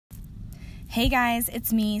Hey guys,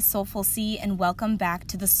 it's me, Soulful C, and welcome back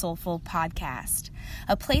to the Soulful Podcast,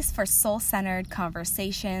 a place for soul-centered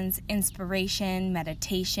conversations, inspiration,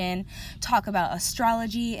 meditation, talk about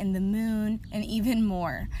astrology and the moon, and even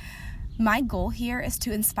more. My goal here is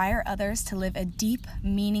to inspire others to live a deep,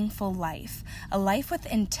 meaningful life, a life with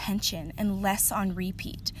intention and less on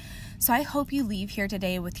repeat. So I hope you leave here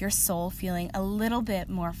today with your soul feeling a little bit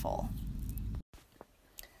more full.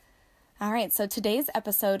 All right, so today's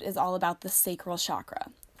episode is all about the sacral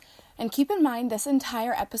chakra. And keep in mind, this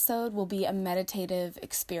entire episode will be a meditative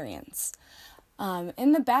experience.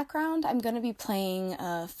 In the background, I'm going to be playing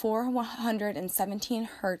a 417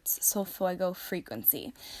 hertz solfeggio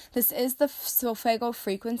frequency. This is the solfeggio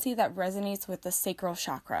frequency that resonates with the sacral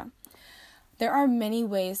chakra. There are many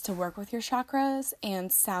ways to work with your chakras,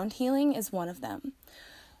 and sound healing is one of them.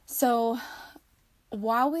 So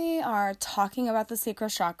while we are talking about the sacral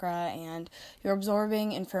chakra and you're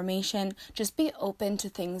absorbing information, just be open to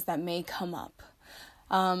things that may come up.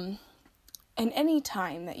 And any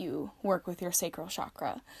time that you work with your sacral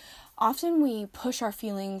chakra, often we push our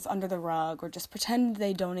feelings under the rug or just pretend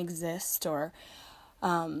they don't exist or,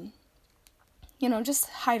 just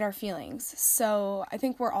hide our feelings. So I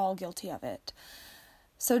think we're all guilty of it.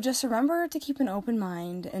 So just remember to keep an open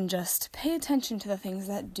mind and just pay attention to the things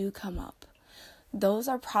that do come up. Those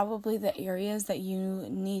are probably the areas that you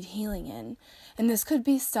need healing in. And this could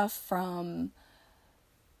be stuff from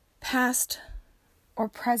past or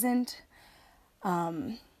present,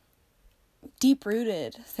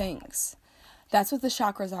 deep-rooted things. That's what the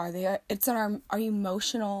chakras are. It's in our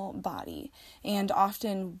emotional body. And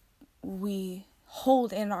often we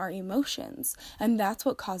hold in our emotions. And that's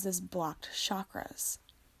what causes blocked chakras.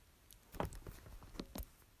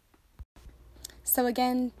 So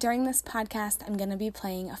again, during this podcast, I'm going to be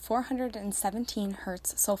playing a 417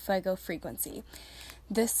 hertz solfeggio frequency.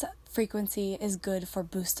 This frequency is good for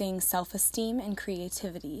boosting self-esteem and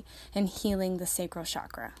creativity and healing the sacral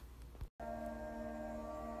chakra.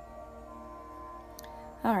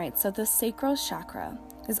 Alright, so the sacral chakra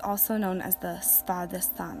is also known as the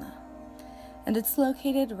Svadhisthana, and it's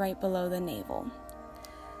located right below the navel.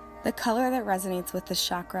 The color that resonates with this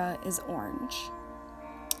chakra is orange.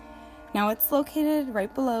 Now it's located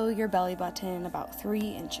right below your belly button, about 3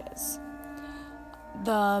 inches.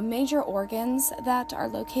 The major organs that are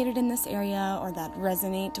located in this area or that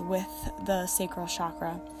resonate with the sacral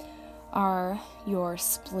chakra are your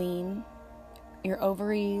spleen, your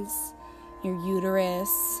ovaries, your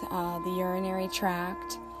uterus, the urinary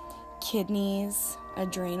tract, kidneys,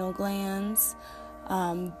 adrenal glands.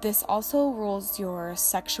 This also rules your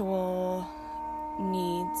sexual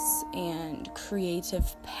needs and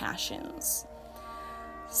creative passions.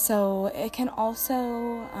 So it can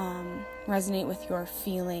also resonate with your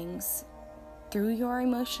feelings through your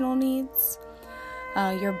emotional needs,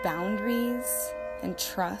 your boundaries and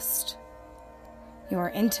trust, your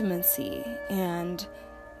intimacy and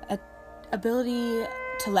ability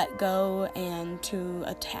to let go and to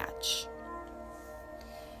attach.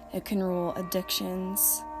 It can rule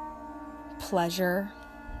addictions, pleasure,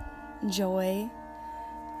 joy,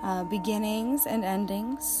 beginnings and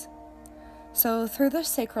endings. So through the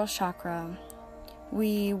sacral chakra,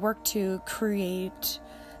 we work to create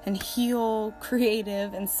and heal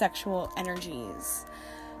creative and sexual energies,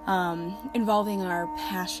 involving our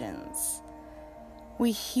passions.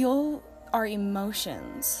 We heal our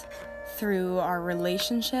emotions through our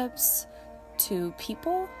relationships to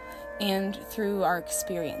people and through our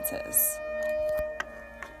experiences.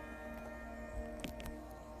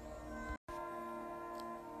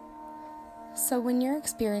 So when you're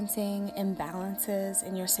experiencing imbalances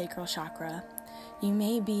in your sacral chakra, you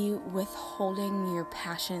may be withholding your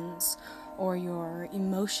passions or your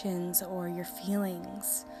emotions or your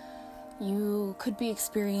feelings. You could be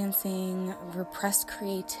experiencing repressed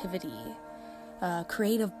creativity, a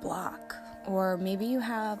creative block, or maybe you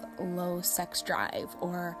have low sex drive,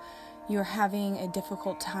 or you're having a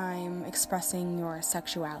difficult time expressing your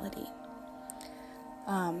sexuality.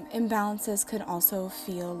 Imbalances could also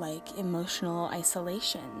feel like emotional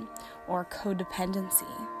isolation or codependency.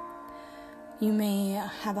 You may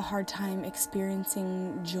have a hard time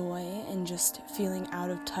experiencing joy and just feeling out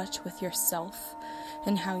of touch with yourself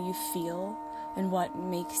and how you feel and what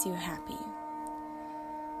makes you happy.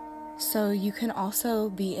 So you can also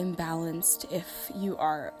be imbalanced if you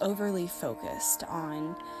are overly focused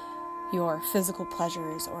on your physical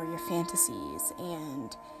pleasures or your fantasies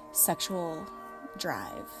and sexual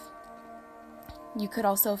drive. You could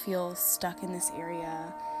also feel stuck in this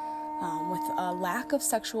area with a lack of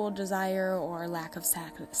sexual desire or lack of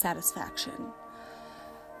satisfaction.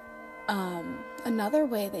 Another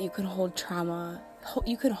way that you can hold trauma,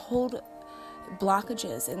 you can hold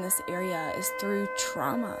blockages in this area is through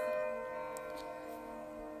trauma.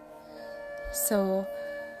 So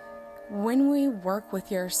when we work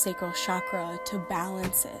with your sacral chakra to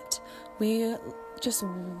balance it, we just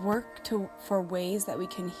work for ways that we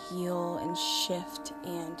can heal and shift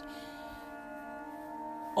and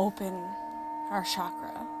open our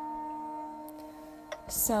chakra.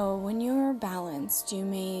 So when you're balanced, you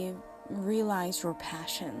may realize your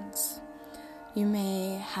passions. You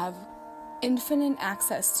may have infinite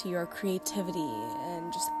access to your creativity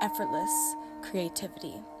and just effortless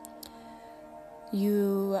creativity.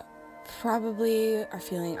 You probably are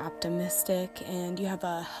feeling optimistic and you have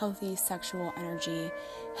a healthy sexual energy,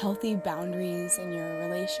 healthy boundaries in your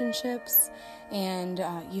relationships, and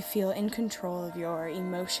you feel in control of your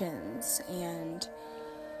emotions and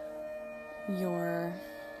your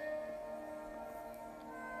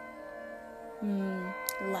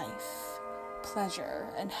life, pleasure,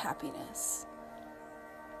 and happiness.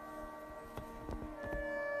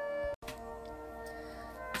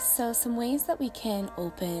 So some ways that we can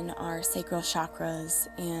open our sacral chakras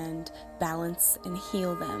and balance and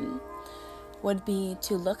heal them would be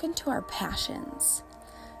to look into our passions.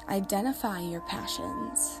 Identify your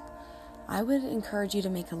passions. I would encourage you to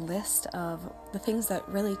make a list of the things that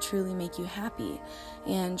really truly make you happy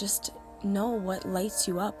and just know what lights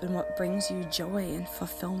you up and what brings you joy and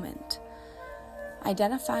fulfillment.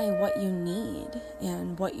 Identify what you need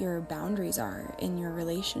and what your boundaries are in your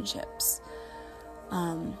relationships.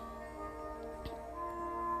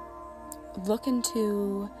 Look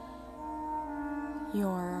into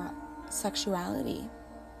your sexuality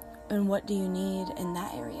and what do you need in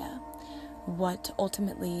that area? What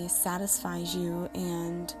ultimately satisfies you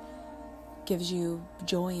and gives you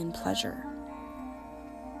joy and pleasure?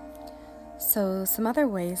 So some other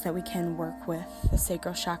ways that we can work with the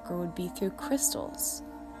sacral chakra would be through crystals.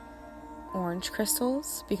 Orange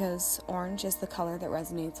crystals, because orange is the color that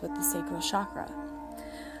resonates with the sacral chakra.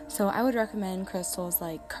 So I would recommend crystals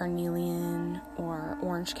like carnelian or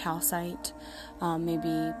orange calcite,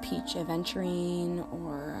 maybe peach aventurine,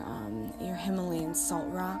 or your Himalayan salt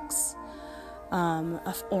rocks,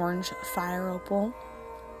 orange fire opal.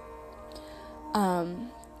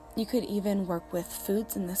 You could even work with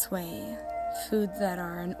foods in this way. Foods that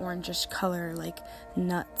are an orangish color, like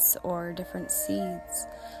nuts or different seeds,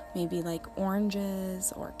 maybe like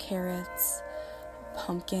oranges or carrots,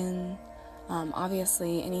 pumpkin.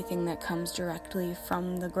 Obviously, anything that comes directly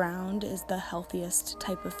from the ground is the healthiest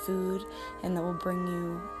type of food and that will bring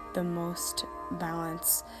you the most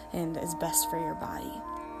balance and is best for your body.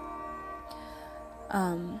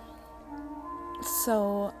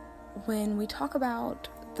 So when we talk about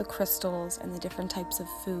the crystals and the different types of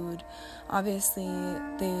food, obviously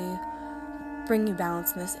they bring you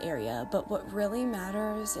balance in this area, but what really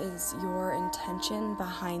matters is your intention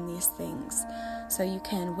behind these things. So you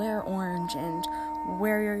can wear orange and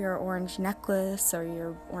wear your orange necklace or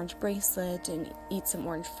your orange bracelet and eat some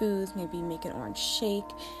orange foods, maybe make an orange shake,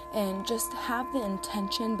 and just have the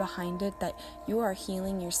intention behind it that you are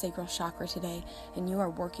healing your sacral chakra today and you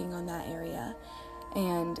are working on that area.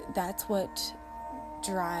 And that's what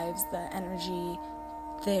drives the energy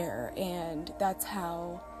there, and that's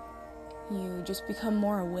how you just become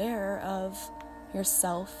more aware of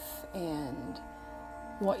yourself and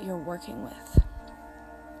what you're working with.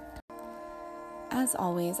 As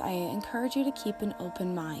always, I encourage you to keep an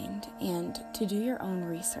open mind and to do your own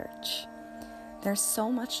research. There's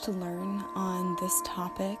so much to learn on this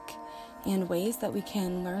topic and ways that we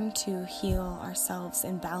can learn to heal ourselves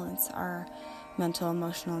and balance our mental,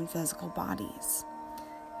 emotional, and physical bodies,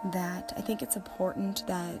 that I think it's important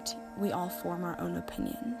that we all form our own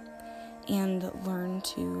opinion and learn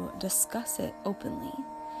to discuss it openly,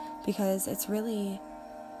 because it's really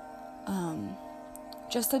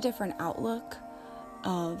just a different outlook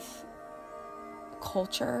of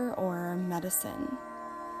culture or medicine.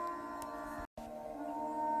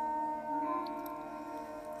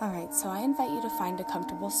 Alright, so I invite you to find a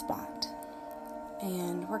comfortable spot,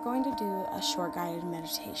 and we're going to do a short guided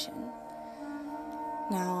meditation.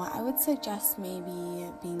 Now, I would suggest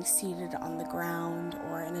maybe being seated on the ground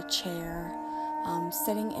or in a chair,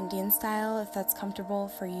 sitting Indian style if that's comfortable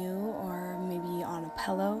for you, or maybe on a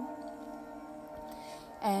pillow.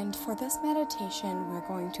 And for this meditation, we're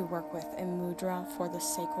going to work with a mudra for the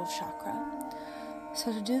sacral chakra.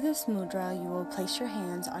 So to do this mudra, you will place your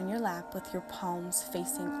hands on your lap with your palms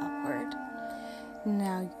facing upward.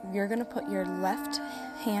 Now, you're going to put your left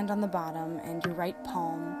hand on the bottom and your right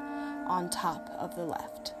palm on top of the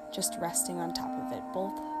left, just resting on top of it,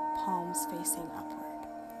 both palms facing upward.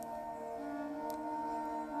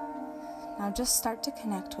 Now just start to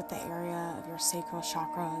connect with the area of your sacral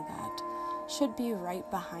chakra that should be right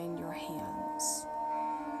behind your hands,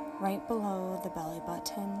 right below the belly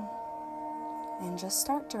button, and just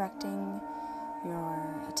start directing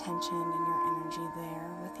your attention and your energy there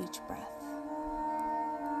with each breath.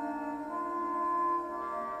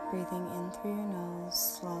 Breathing in through your nose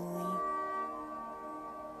slowly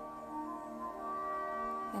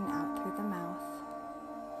and out through the mouth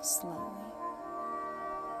slowly.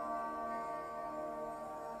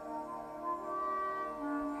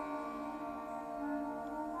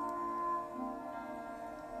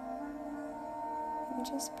 And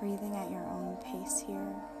just breathing at your own pace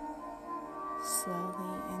here,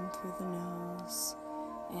 slowly in through the nose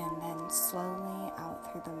and then slowly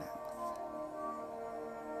out through the mouth.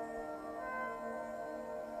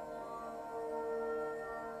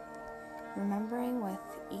 Remembering with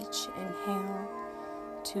each inhale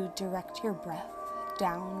to direct your breath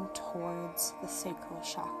down towards the sacral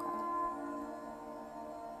chakra.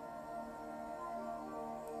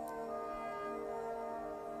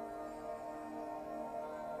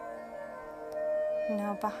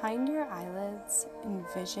 Now behind your eyelids,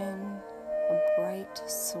 envision a bright,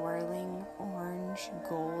 swirling orange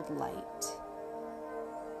gold light.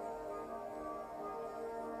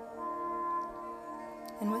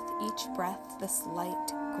 And with each breath, this light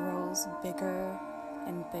grows bigger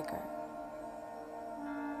and bigger.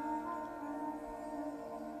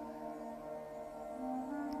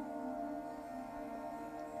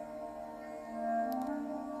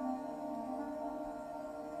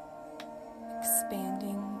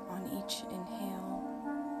 Expanding on each inhale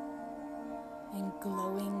and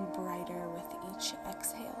glowing brighter with each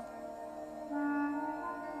exhale.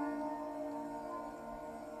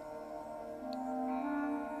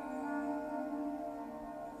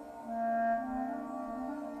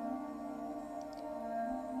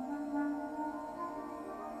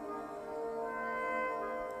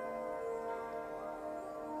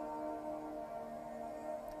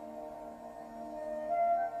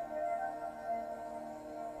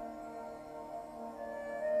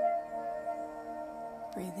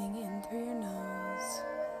 Breathing in through your nose,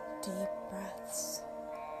 deep breaths,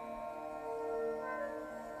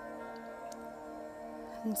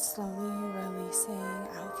 and slowly releasing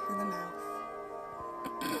out through the mouth.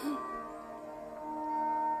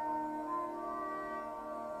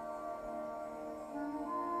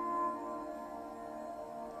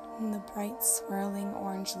 And the bright swirling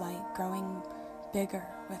orange light growing bigger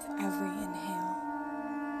with every inhale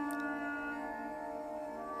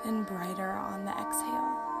and brighter on the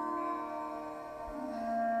exhale.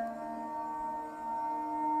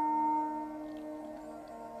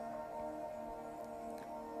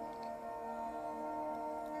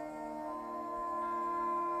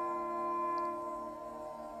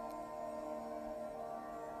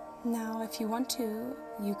 Now, if you want to,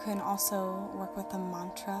 you can also work with a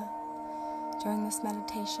mantra during this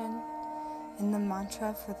meditation. And the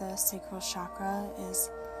mantra for the sacral chakra is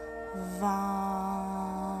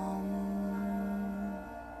Vam.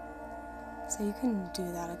 So you can do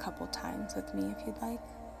that a couple times with me if you'd like.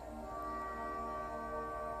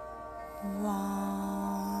 Vam.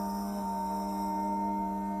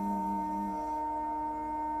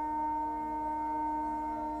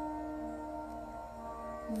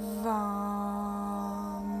 Vam.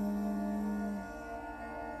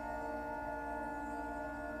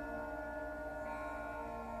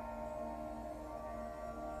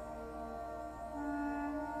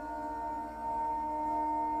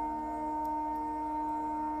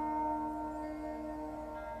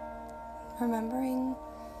 Remembering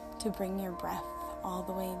to bring your breath all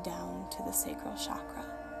the way down to the sacral chakra.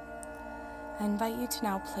 I invite you to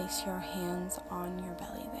now place your hands on your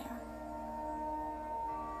belly there.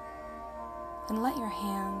 And let your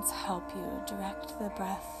hands help you direct the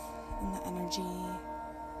breath and the energy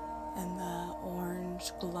and the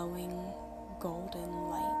orange glowing golden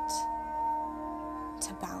light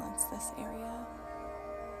to balance this area.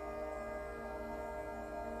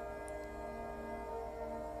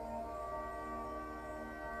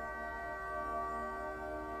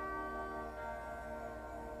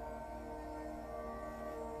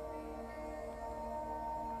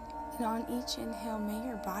 And on each inhale, may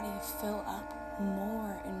your body fill up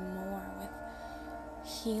more and more with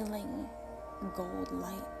healing gold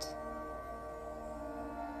light.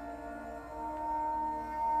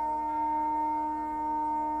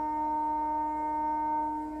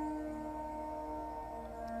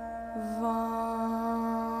 Vam.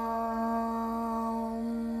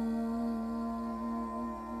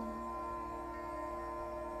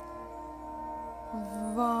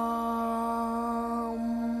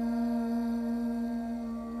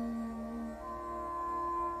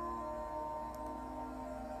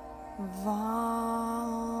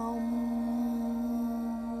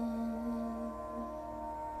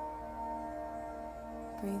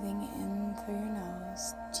 breathing in through your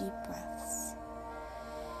nose, deep breaths.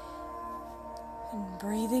 And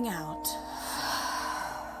breathing out,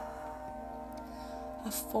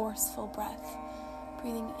 a forceful breath.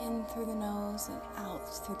 Breathing in through the nose and out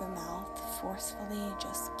through the mouth, forcefully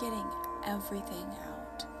just getting everything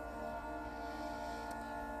out.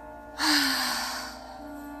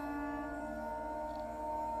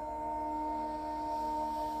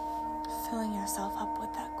 Filling yourself up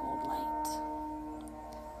with that gold light.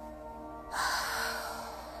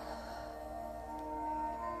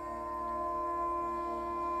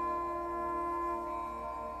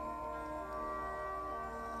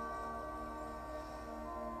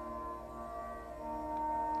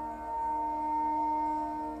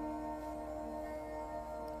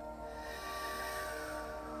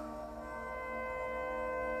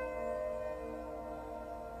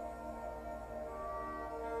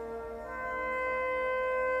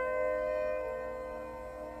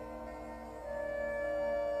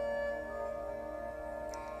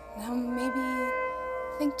 Now maybe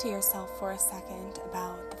think to yourself for a second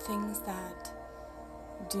about the things that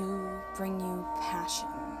do bring you passion.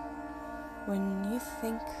 When you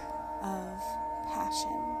think of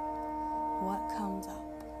passion, what comes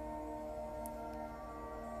up?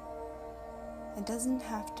 It doesn't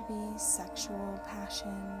have to be sexual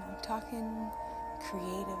passion. I'm talking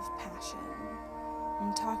creative passion.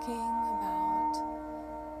 I'm talking about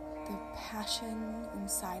the passion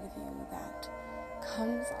inside of you that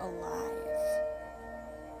comes alive.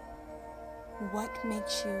 What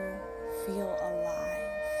makes you feel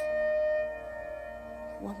alive?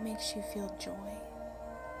 What makes you feel joy?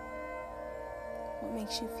 What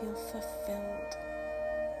makes you feel fulfilled?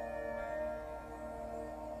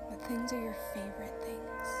 What things are your favorite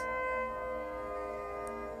things?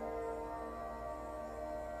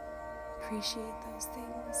 Appreciate those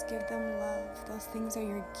things. Give them love. Those things are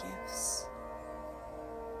your gifts.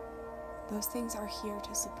 Those things are here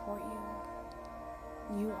to support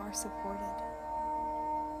you. You are supported.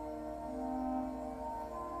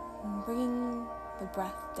 And bringing the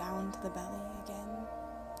breath down to the belly again,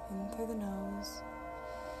 in through the nose.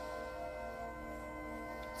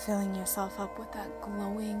 Filling yourself up with that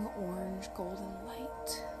glowing orange golden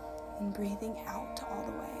light. And breathing out all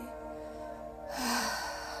the way.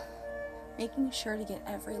 Making sure to get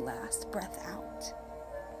every last breath out.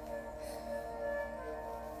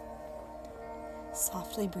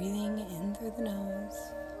 Softly breathing in through the nose.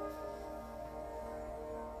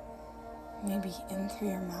 Maybe in through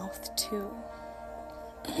your mouth too.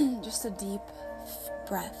 Just a deep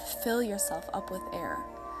breath. Fill yourself up with air.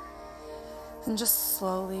 And just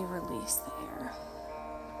slowly release the air.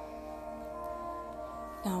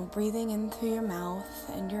 Now breathing in through your mouth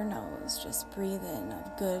and your nose. Just breathe in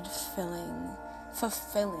a good filling,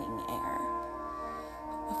 fulfilling air.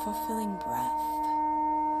 A fulfilling breath.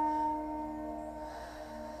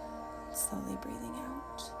 Slowly breathing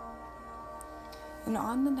out. And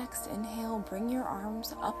on the next inhale, bring your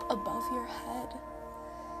arms up above your head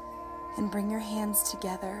and bring your hands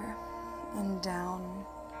together and down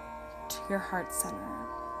to your heart center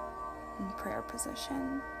in prayer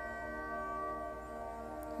position.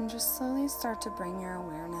 And just slowly start to bring your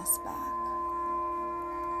awareness back.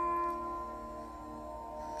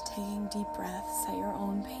 Taking deep breaths at your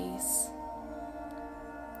own pace.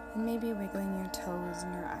 And maybe wiggling your toes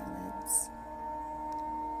and your eyelids.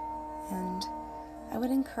 And I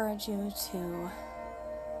would encourage you to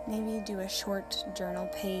maybe do a short journal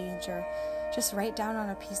page or just write down on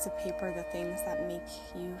a piece of paper the things that make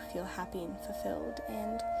you feel happy and fulfilled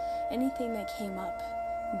and anything that came up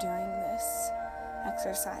during this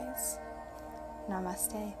exercise.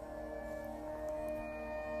 Namaste.